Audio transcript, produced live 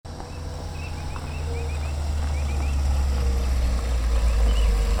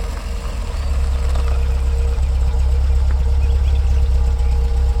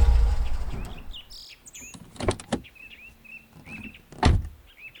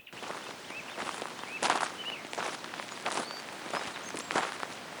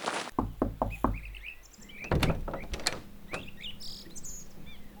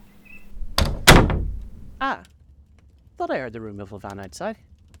thought I heard the removal van outside.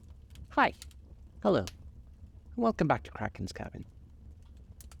 Hi. Hello. And welcome back to Kraken's cabin.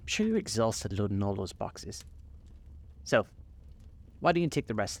 I'm sure you're exhausted loading all those boxes. So, why don't you take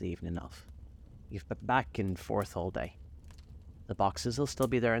the rest of the evening off? You've been back and forth all day. The boxes will still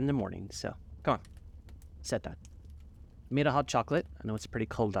be there in the morning, so come on. Sit down. I made a hot chocolate. I know it's pretty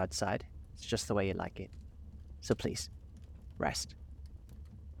cold outside. It's just the way you like it. So please, rest.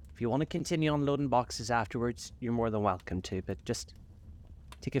 If you want to continue unloading boxes afterwards, you're more than welcome to, but just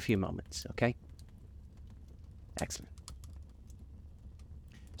take a few moments, okay? Excellent.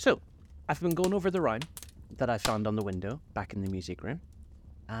 So, I've been going over the rhyme that I found on the window back in the music room,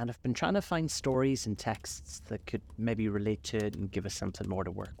 and I've been trying to find stories and texts that could maybe relate to it and give us something more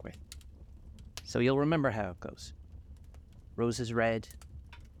to work with. So you'll remember how it goes. Rose is red,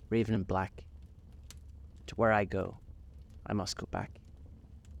 raven in black. To where I go, I must go back.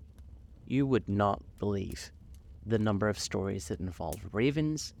 You would not believe the number of stories that involve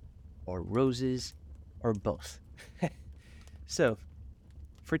ravens, or roses, or both. So,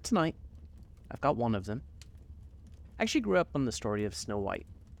 for tonight, I've got one of them. I actually grew up on the story of Snow White,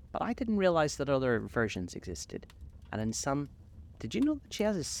 but I didn't realize that other versions existed. And in some, did you know that she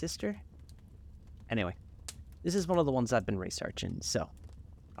has a sister? Anyway, this is one of the ones I've been researching, so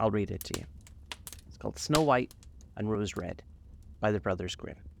I'll read it to you. It's called Snow White and Rose Red by the Brothers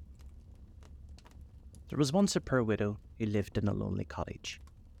Grimm. There was once a poor widow who lived in a lonely cottage.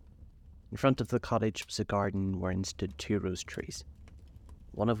 In front of the cottage was a garden wherein stood 2 rose trees,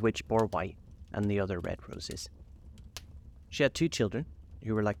 one of which bore white and the other red roses. She had 2 children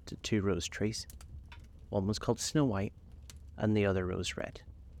who were like the 2 rose trees. One was called Snow White and the other Rose Red.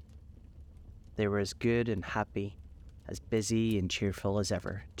 They were as good and happy, as busy and cheerful as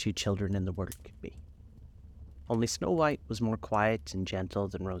ever 2 children in the world could be. Only Snow White was more quiet and gentle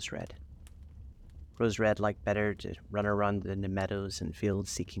than Rose Red. Rose Red liked better to run around in the meadows and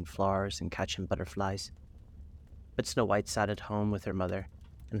fields seeking flowers and catching butterflies. But Snow White sat at home with her mother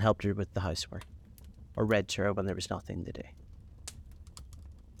and helped her with the housework, or read to her when there was nothing to do.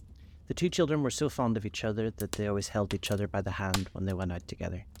 The 2 children were so fond of each other that they always held each other by the hand when they went out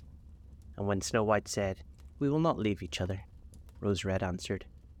together. And when Snow White said, "We will not leave each other," Rose Red answered,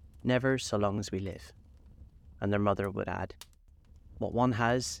 "Never so long as we live." And their mother would add, "What one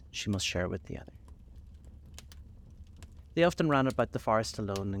has, she must share with the other." They often ran about the forest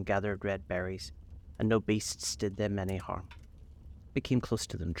alone and gathered red berries, and no beasts did them any harm. They came close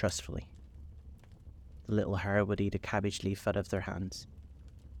to them trustfully. The little hare would eat a cabbage leaf out of their hands.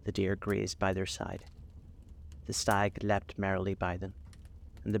 The deer grazed by their side. The stag leapt merrily by them,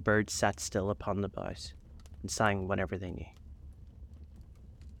 and the birds sat still upon the boughs and sang whenever they knew.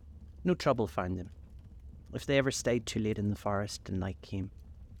 No trouble found them. If they ever stayed too late in the forest and night came,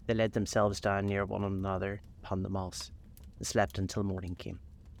 they laid themselves down near one another upon the moss and slept until morning came,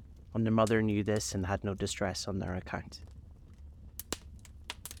 and their mother knew this and had no distress on their account.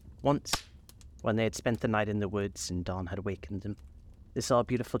 Once, when they had spent the night in the woods and dawn had wakened them, they saw a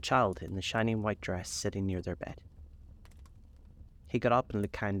beautiful child in a shining white dress sitting near their bed. He got up and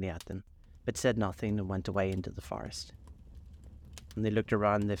looked kindly at them, but said nothing and went away into the forest. When they looked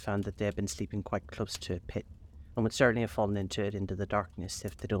around, they found that they had been sleeping quite close to a pit, and would certainly have fallen into it into the darkness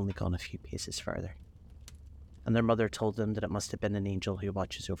if they'd only gone a few paces further. And their mother told them that it must have been an angel who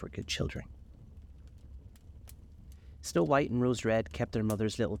watches over good children. Snow White and Rose Red kept their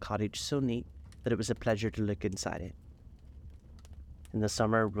mother's little cottage so neat that it was a pleasure to look inside it. In the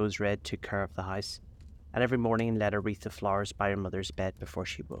summer, Rose Red took care of the house, and every morning laid a wreath of flowers by her mother's bed before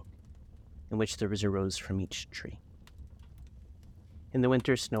she woke, in which there was a rose from each tree. In the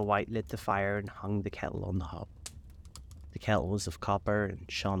winter, Snow White lit the fire and hung the kettle on the hob. The kettle was of copper and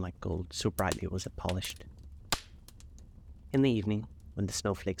shone like gold, so brightly was it polished. In the evening, when the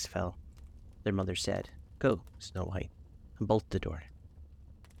snowflakes fell, their mother said, "Go, Snow White, and bolt the door."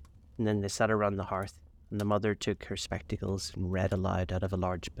 And then they sat around the hearth, and the mother took her spectacles and read aloud out of a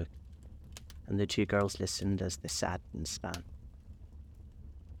large book, and the 2 girls listened as they sat and span.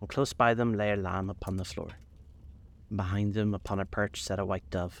 And close by them lay a lamb upon the floor, and behind them upon a perch sat a white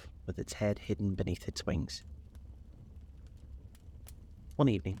dove with its head hidden beneath its wings. One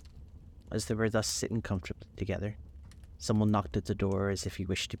evening, as they were thus sitting comfortably together, someone knocked at the door as if he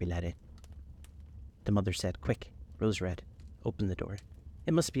wished to be let in. The mother said, "Quick, Rose Red, open the door.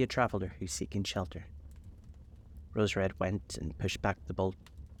 It must be a traveller who's seeking shelter." Rose Red went and pushed back the bolt,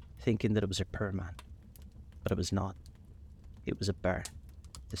 thinking that it was a poor man. But it was not. It was a bear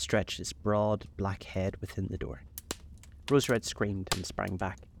that stretched its broad black head within the door. Rose Red screamed and sprang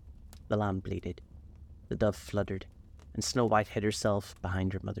back. The lamb bleated. The dove fluttered, and Snow White hid herself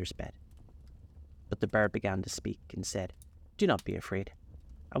behind her mother's bed. But the bear began to speak and said, "Do not be afraid.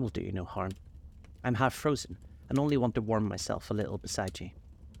 I will do you no harm. I'm half frozen and only want to warm myself a little beside you."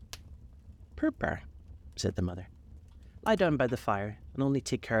 "Poor bear," said the mother. "Lie down by the fire and only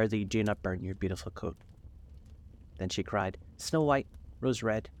take care that you do not burn your beautiful coat." Then she cried, "Snow White, Rose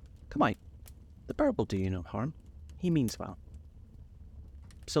Red, come out. The bear will do you no harm. He means well."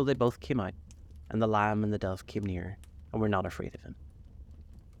 So they both came out, and the lamb and the dove came nearer and were not afraid of him.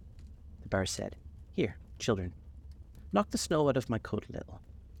 The bear said, "Here, children, knock the snow out of my coat a little."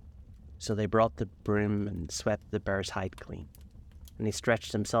 So they brought the broom and swept the bear's hide clean, and he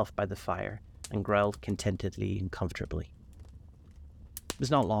stretched himself by the fire and growled contentedly and comfortably. It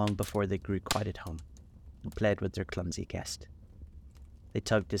was not long before they grew quite at home and played with their clumsy guest. They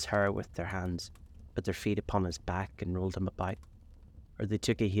tugged his hair with their hands, put their feet upon his back and rolled him about, or they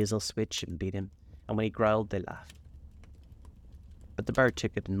took a hazel switch and beat him, and when he growled they laughed. But the bear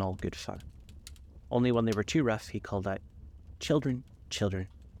took it in all good fun. Only when they were too rough he called out, "Children, children,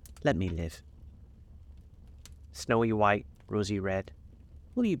 let me live. Snowy white, rosy red,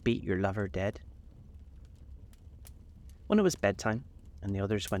 will you beat your lover dead?" When it was bedtime and the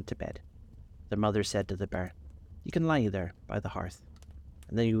others went to bed, their mother said to the bear, "You can lie there by the hearth,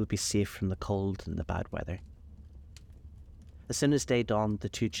 and then you will be safe from the cold and the bad weather." As soon as day dawned, the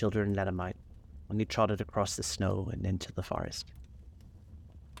two children let him out, and he trotted across the snow and into the forest.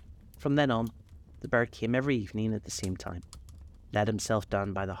 From then on, the bear came every evening at the same time, let himself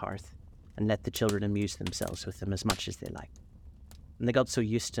down by the hearth, and let the children amuse themselves with him as much as they liked. And they got so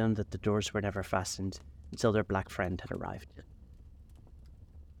used to him that the doors were never fastened until their black friend had arrived.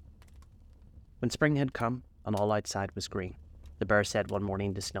 When spring had come and all outside was green, the bear said one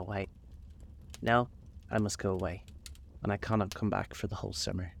morning to Snow White, "Now I must go away, and I cannot come back for the whole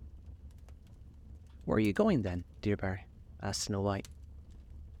summer." "Where are you going then, dear bear?" asked Snow White.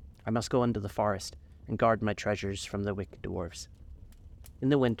 "I must go into the forest and guard my treasures from the wicked dwarves. In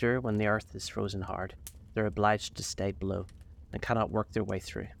the winter, when the earth is frozen hard, they're obliged to stay below and cannot work their way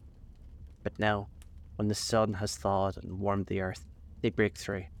through. But now, when the sun has thawed and warmed the earth, they break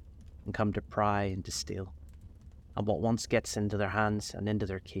through and come to pry and to steal. And what once gets into their hands and into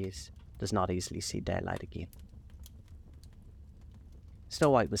their caves does not easily see daylight again." Snow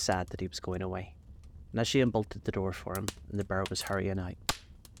White was sad that he was going away, and as she unbolted the door for him and the bear was hurrying out,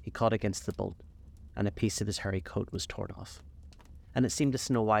 he caught against the bolt, and a piece of his hairy coat was torn off, and it seemed to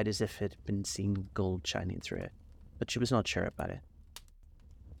Snow White as if it had been seen gold shining through it, but she was not sure about it.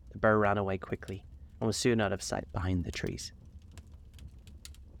 The bear ran away quickly and was soon out of sight behind the trees.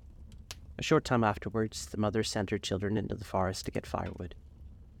 A short time afterwards, the mother sent her children into the forest to get firewood.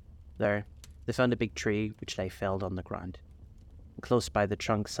 There, they found a big tree which lay felled on the ground. And close by the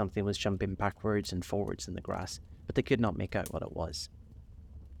trunk, something was jumping backwards and forwards in the grass, but they could not make out what it was.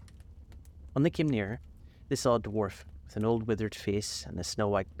 When they came nearer, they saw a dwarf with an old withered face and a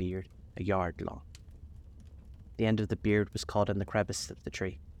snow-white beard a yard long. The end of the beard was caught in the crevice of the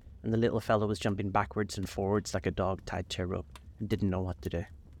tree, and the little fellow was jumping backwards and forwards like a dog tied to a rope and didn't know what to do.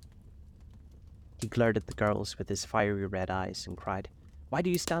 He glared at the girls with his fiery red eyes and cried, "Why do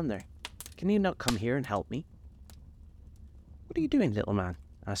you stand there? Can you not come here and help me?" "What are you doing, little man?"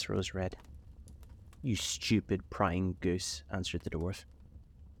 asked Rose Red. "You stupid prying goose," answered the dwarf.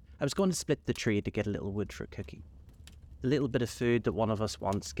 "I was going to split the tree to get a little wood for cooking. The little bit of food that one of us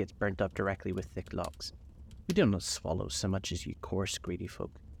wants gets burnt up directly with thick logs. We do not swallow so much as you coarse, greedy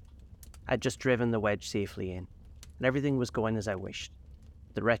folk. I had just driven the wedge safely in, and everything was going as I wished.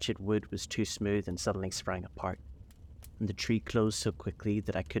 The wretched wood was too smooth and suddenly sprang apart, and the tree closed so quickly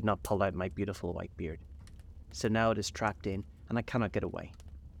that I could not pull out my beautiful white beard. So now it is trapped in, and I cannot get away.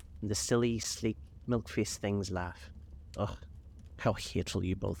 And the silly, sleek, milk-faced things laugh. Ugh, how hateful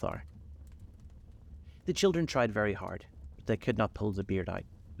you both are." The children tried very hard, but they could not pull the beard out.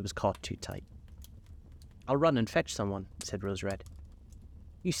 It was caught too tight. "I'll run and fetch someone," said Rose Red.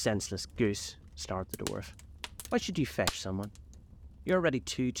 "You senseless goose," snarled the dwarf. "Why should you fetch someone? You're already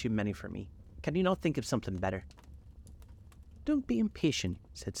too many for me. Can you not think of something better?" "Don't be impatient,"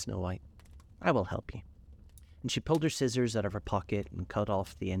 said Snow White. "I will help you." And she pulled her scissors out of her pocket and cut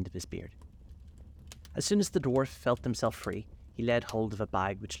off the end of his beard. As soon as the dwarf felt himself free, he laid hold of a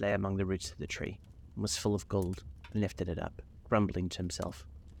bag which lay among the roots of the tree and was full of gold, and lifted it up, grumbling to himself.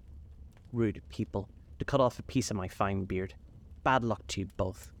 "Rude people, to cut off a piece of my fine beard. Bad luck to you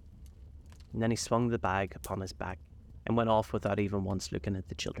both." And then he swung the bag upon his back and went off without even once looking at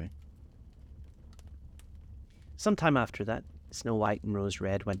the children. Some time after that, Snow White and Rose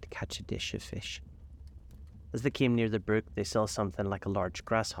Red went to catch a dish of fish. As they came near the brook, they saw something like a large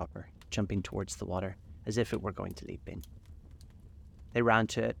grasshopper jumping towards the water, as if it were going to leap in. They ran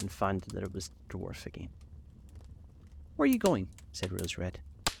to it and found that it was the dwarf again. "Where are you going?" said Rose Red.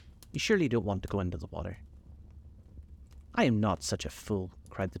 "You surely don't want to go into the water." "I am not such a fool,"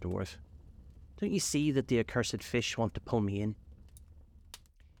 cried the dwarf. "Don't you see that the accursed fish want to pull me in?"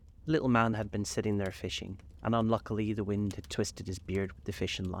 The little man had been sitting there fishing, and unluckily the wind had twisted his beard with the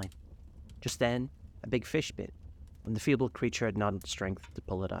fishing line. Just then, a big fish bit, and the feeble creature had not strength to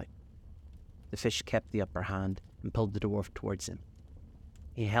pull it out. The fish kept the upper hand and pulled the dwarf towards him.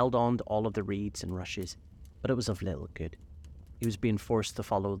 He held on to all of the reeds and rushes, but it was of little good. He was being forced to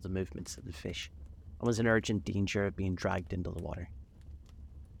follow the movements of the fish, and was in urgent danger of being dragged into the water.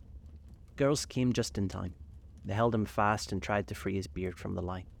 Girls came just in time. They held him fast and tried to free his beard from the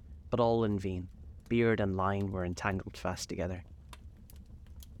line, but all in vain. Beard and line were entangled fast together.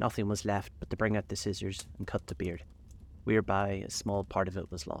 Nothing was left but to bring out the scissors and cut the beard, whereby a small part of it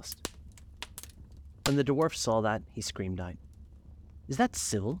was lost. When the dwarf saw that, he screamed out, "Is that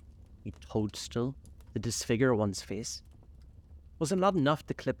civil, you toadstool, to disfigure one's face? Was it not enough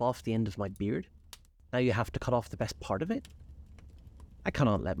to clip off the end of my beard? Now you have to cut off the best part of it? I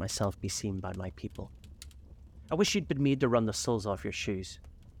cannot let myself be seen by my people. I wish you'd been made to run the soles off your shoes."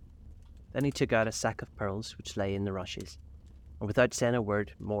 Then he took out a sack of pearls which lay in the rushes, and without saying a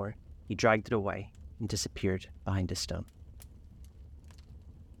word more, he dragged it away and disappeared behind a stone.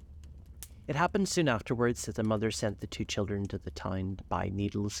 It happened soon afterwards that the mother sent the two children to the town to buy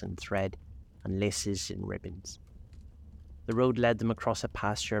needles and thread and laces and ribbons. The road led them across a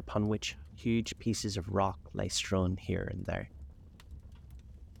pasture upon which huge pieces of rock lay strewn here and there.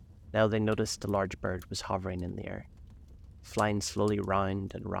 Now they noticed a large bird was hovering in the air, flying slowly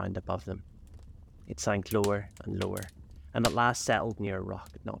round and round above them. It sank lower and lower, and at last settled near a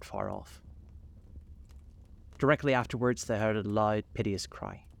rock not far off. Directly afterwards they heard a loud, piteous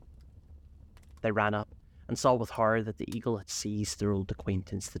cry. They ran up and saw with horror that the eagle had seized their old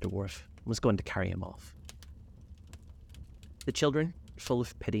acquaintance, the dwarf, and was going to carry him off. The children, full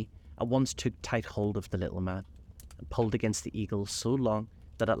of pity, at once took tight hold of the little man and pulled against the eagle so long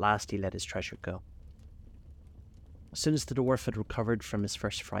that at last he let his treasure go. As soon as the dwarf had recovered from his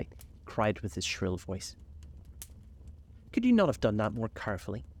first fright, he cried with his shrill voice, "Could you not have done that more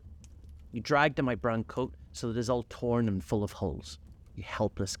carefully? You dragged in my brown coat so that it is all torn and full of holes, you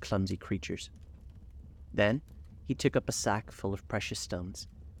helpless, clumsy creatures." Then he took up a sack full of precious stones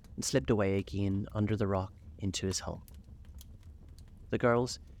and slipped away again under the rock into his hole. The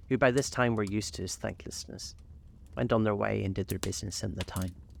girls, who by this time were used to his thanklessness, went on their way and did their business in the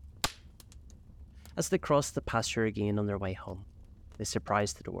town. As they crossed the pasture again on their way home, they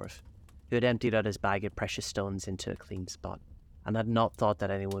surprised the dwarf, who had emptied out his bag of precious stones into a clean spot, and had not thought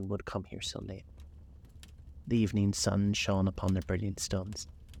that anyone would come here so late. The evening sun shone upon the brilliant stones,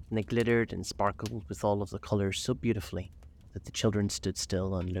 and they glittered and sparkled with all of the colours so beautifully that the children stood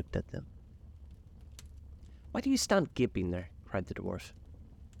still and looked at them. "Why do you stand gaping there?" cried the dwarf,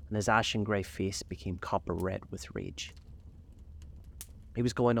 and his ashen grey face became copper red with rage. He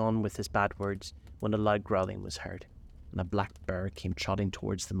was going on with his bad words when a loud growling was heard, and a black bear came trotting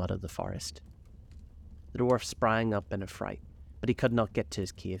towards the mud of the forest. The dwarf sprang up in a fright, but he could not get to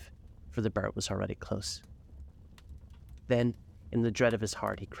his cave, for the bear was already close. Then, in the dread of his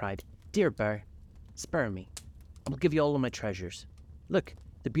heart, he cried, "Dear bear, spare me. I will give you all of my treasures. Look,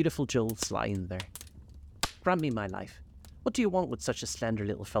 the beautiful jewels lying there. Grant me my life. What do you want with such a slender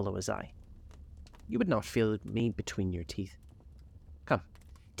little fellow as I? You would not feel me between your teeth. Come,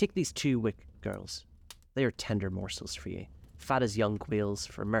 take these two wicked girls. They are tender morsels for you, fat as young quails.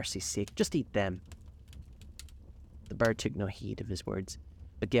 For mercy's sake, just eat them." The bird took no heed of his words,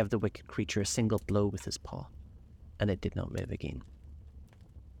 but gave the wicked creature a single blow with his paw, and it did not move again.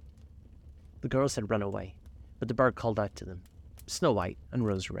 The girls had run away, but the bird called out to them, "Snow White and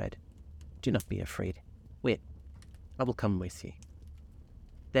Rose Red, do not be afraid. Wait, I will come with you."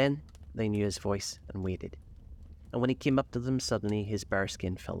 Then they knew his voice and waited, and when he came up to them suddenly his bear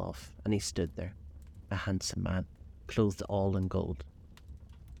skin fell off, and he stood there, a handsome man, clothed all in gold.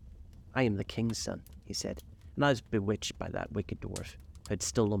 "I am the king's son," he said, "and I was bewitched by that wicked dwarf who had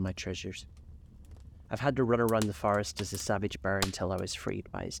stolen my treasures. I've had to run around the forest as a savage bear until I was freed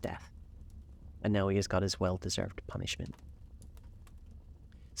by his death, and now he has got his well-deserved punishment."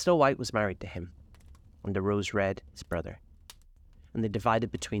 Snow White was married to him, and the Rose Red his brother, and they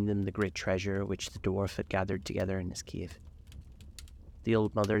divided between them the great treasure which the dwarf had gathered together in his cave. The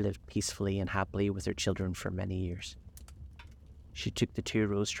old mother lived peacefully and happily with her children for many years. She took the two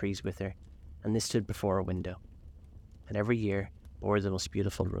rose trees with her, and they stood before a window, and every year bore the most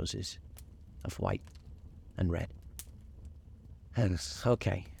beautiful roses of white and red.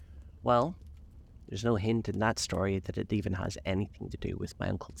 Okay, well, There's no hint in that story that it even has anything to do with my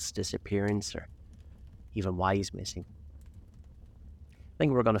uncle's disappearance or even why he's missing. I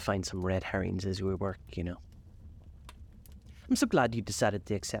think we're going to find some red herrings as we work, I'm so glad you decided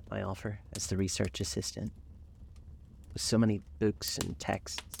to accept my offer as the research assistant. With so many books and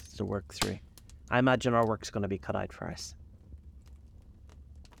texts to work through, I imagine our work's going to be cut out for us.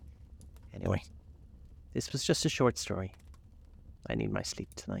 Anyway, this was just a short story. I need my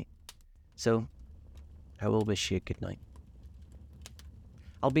sleep tonight. So, I will wish you a good night.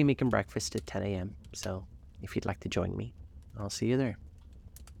 I'll be making breakfast at 10 a.m, so if you'd like to join me, I'll see you there.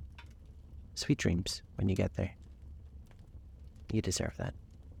 Sweet dreams when you get there. You deserve that.